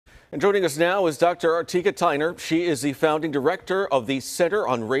And joining us now is Dr. Artika Tyner. She is the founding director of the Center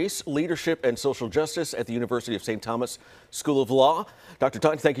on Race, Leadership, and Social Justice at the University of St. Thomas School of Law. Dr.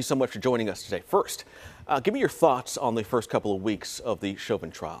 Tyner, thank you so much for joining us today. First, give me your thoughts on the first couple of weeks of the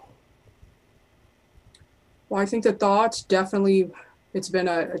Chauvin trial. Well, I think the thoughts definitely, it's been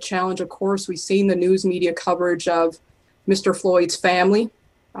a challenge. Of course, we've seen the news media coverage of Mr. Floyd's family,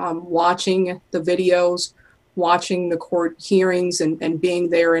 watching the videos, watching the court hearings and being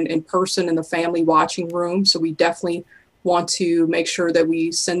there in person in the family watching room. So we definitely want to make sure that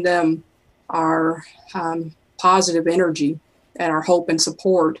we send them our positive energy and our hope and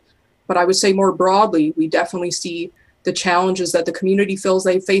support. But I would say more broadly, we definitely see the challenges that the community feels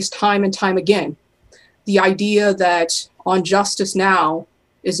they face time and time again. The idea that on Justice Now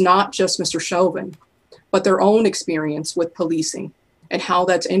is not just Mr. Chauvin, but their own experience with policing and how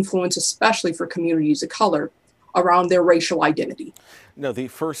that's influenced, especially for communities of color, around their racial identity. Now, the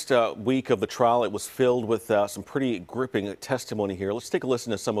first week of the trial, it was filled with some pretty gripping testimony here. Let's take a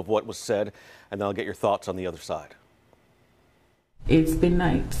listen to some of what was said, and then I'll get your thoughts on the other side. It's been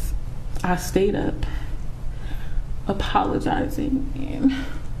nights. I stayed up apologizing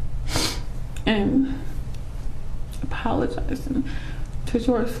and apologizing to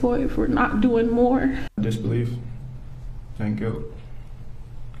George Floyd for not doing more. Disbelief and guilt.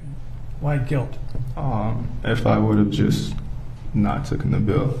 Why guilt? If I would have just not taken the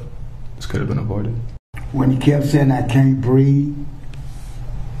bill, this could have been avoided. When he kept saying I can't breathe,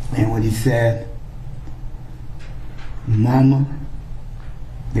 and when he said, Mama,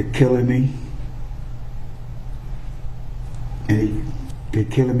 they're killing me, and they're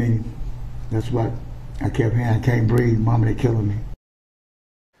killing me, that's what I kept hearing, I can't breathe, Mama, they're killing me.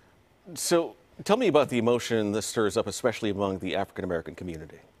 So tell me about the emotion this stirs up, especially among the African-American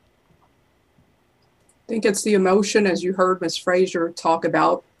community. I think it's the emotion, as you heard Ms. Frazier talk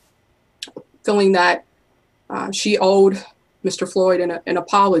about, feeling that she owed Mr. Floyd an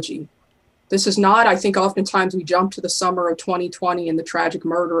apology. This is not, I think oftentimes we jump to the summer of 2020 and the tragic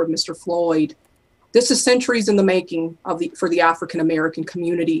murder of Mr. Floyd. This is centuries in the making for the African-American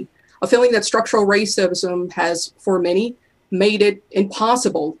community. A feeling that structural racism has, for many, made it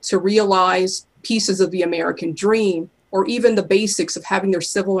impossible to realize pieces of the American dream or even the basics of having their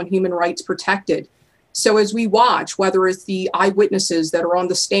civil and human rights protected. So as we watch, whether it's the eyewitnesses that are on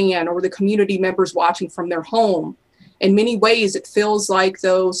the stand or the community members watching from their home, in many ways it feels like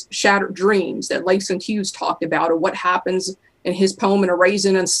those shattered dreams that Langston Hughes talked about, or what happens in his poem In a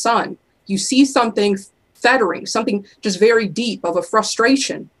Raisin and Sun. You see something fettering, something just very deep of a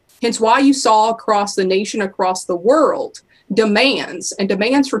frustration. Hence why you saw across the nation, across the world, demands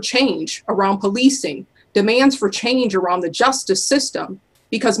for change around policing, demands for change around the justice system,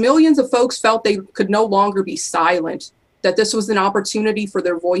 because millions of folks felt they could no longer be silent, that this was an opportunity for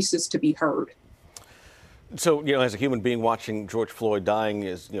their voices to be heard. So, as a human being watching George Floyd dying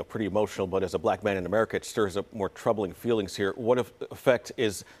is, pretty emotional, but as a black man in America, it stirs up more troubling feelings here. What effect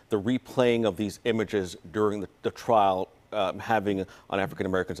is the replaying of these images during the trial having on African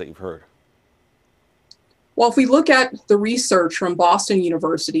Americans that you've heard? Well, if we look at the research from Boston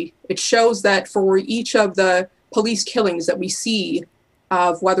University, it shows that for each of the police killings that we see,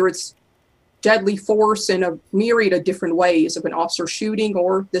 of whether it's deadly force in a myriad of different ways of an officer shooting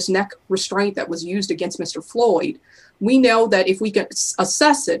or this neck restraint that was used against Mr. Floyd, we know that if we can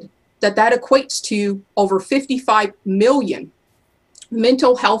assess it, that equates to over 55 million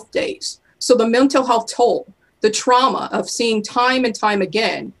mental health days. So the mental health toll, the trauma of seeing time and time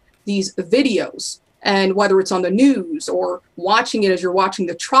again these videos, and whether it's on the news or watching it as you're watching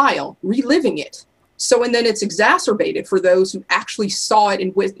the trial, reliving it. So, and then it's exacerbated for those who actually saw it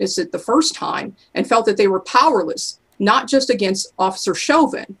and witnessed it the first time and felt that they were powerless, not just against Officer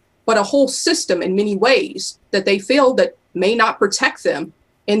Chauvin, but a whole system in many ways that they feel that may not protect them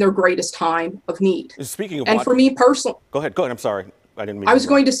in their greatest time of need. Speaking of, and for me personally, go ahead. I'm sorry. I didn't mean I was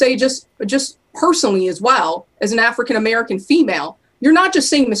going to say just personally as well, as an African-American female, you're not just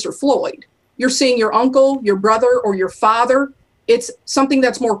seeing Mr. Floyd, you're seeing your uncle, your brother, or your father. It's something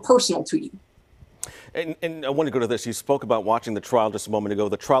that's more personal to you. And I want to go to this. You spoke about watching the trial just a moment ago.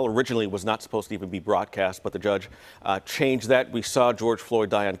 The trial originally was not supposed to even be broadcast, but the judge changed that. We saw George Floyd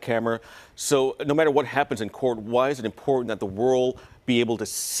die on camera. So no matter what happens in court, why is it important that the world be able to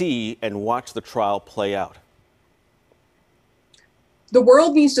see and watch the trial play out? The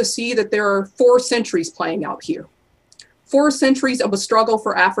world needs to see that there are 4 centuries playing out here. 4 centuries of a struggle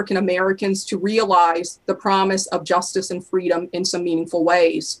for African Americans to realize the promise of justice and freedom in some meaningful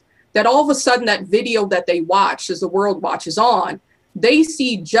ways. That all of a sudden that video that they watch as the world watches on, they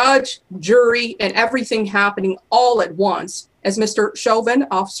see judge, jury, and everything happening all at once as Mr. Chauvin,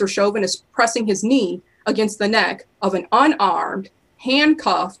 Officer Chauvin, is pressing his knee against the neck of an unarmed,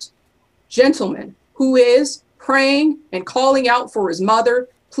 handcuffed gentleman who is praying and calling out for his mother,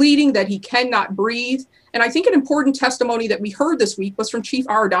 pleading that he cannot breathe. And I think an important testimony that we heard this week was from Chief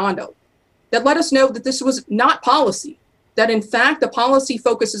Arredondo that let us know that this was not policy, that in fact the policy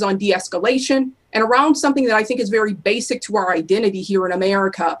focuses on de-escalation and around something that I think is very basic to our identity here in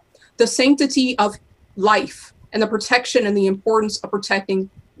America, the sanctity of life and the protection and the importance of protecting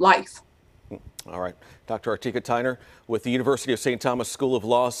life. All right. Dr. Artika Tyner with the University of St. Thomas School of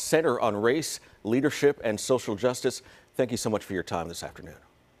Law's Center on Race, Leadership, and Social Justice. Thank you so much for your time this afternoon.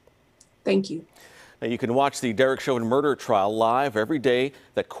 Thank you. Now, you can watch the Derek Chauvin murder trial live every day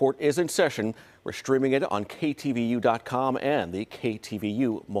that court is in session. We're streaming it on KTVU.com and the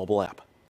KTVU mobile app.